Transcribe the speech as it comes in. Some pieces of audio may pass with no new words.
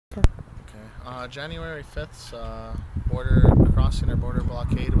January 5th's border crossing or border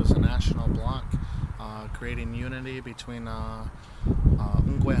blockade was a national block, creating unity between or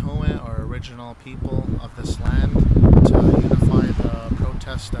original people of this land, to unify the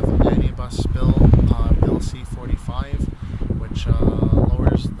protest of Anti-Bus Bill, Bill C-45, which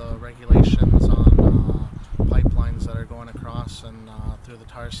lowers the regulations on pipelines that are going across and through the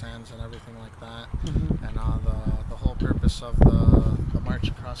tar sands and everything like that. And the whole purpose of the march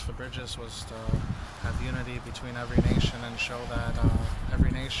across the bridges was to have unity between every nation and show that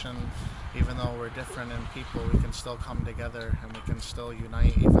every nation, even though we're different in people, we can still come together and we can still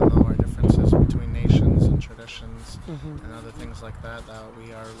unite, even though our differences between nations and traditions and other things like that, that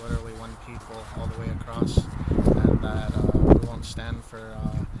we are literally one people all the way across, and that we won't stand for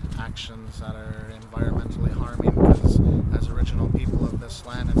actions that are environmentally harming, because as original people of this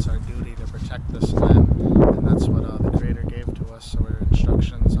land, it's our duty to protect this land, and that's what the Creator gave to us. So we're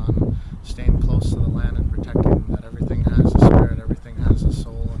instructions on staying close to the land and protecting that everything has a spirit, everything has a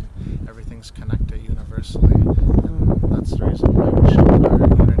soul, and everything's connected universally. And that's the reason why we show our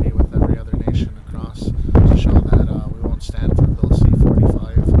unity with every other nation across, to show that we won't stand for Bill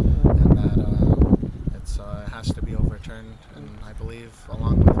C-45, and that it has to be overturned. And I believe,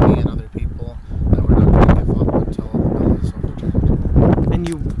 along with me and other people, that we're not going to give up until the bill is overturned. And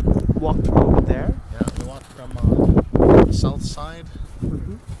you walked over there? Yeah, we walked from the south side,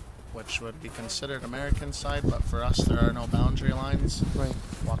 which would be considered American side, but for us there are no boundary lines. Right.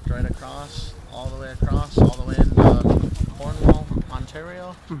 Walked right across, all the way across, all the way into Cornwall,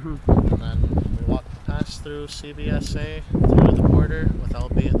 Ontario, and then we walked past through CBSA, through the border,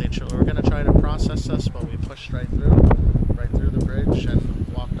 without being, they were going to try to process us, but we pushed right through the bridge and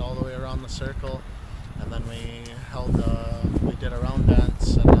walked all the way around the circle, and then we did a round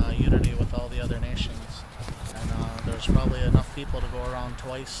dance and unity with all the other nations. And there was probably enough people to go around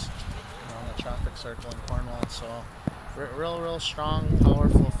twice around the traffic circle in Cornwall. So real strong,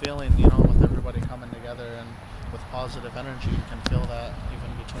 powerful feeling, with everybody coming together and with positive energy. You can feel that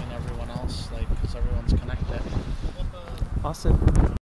even between everyone else, because everyone's connected. Awesome.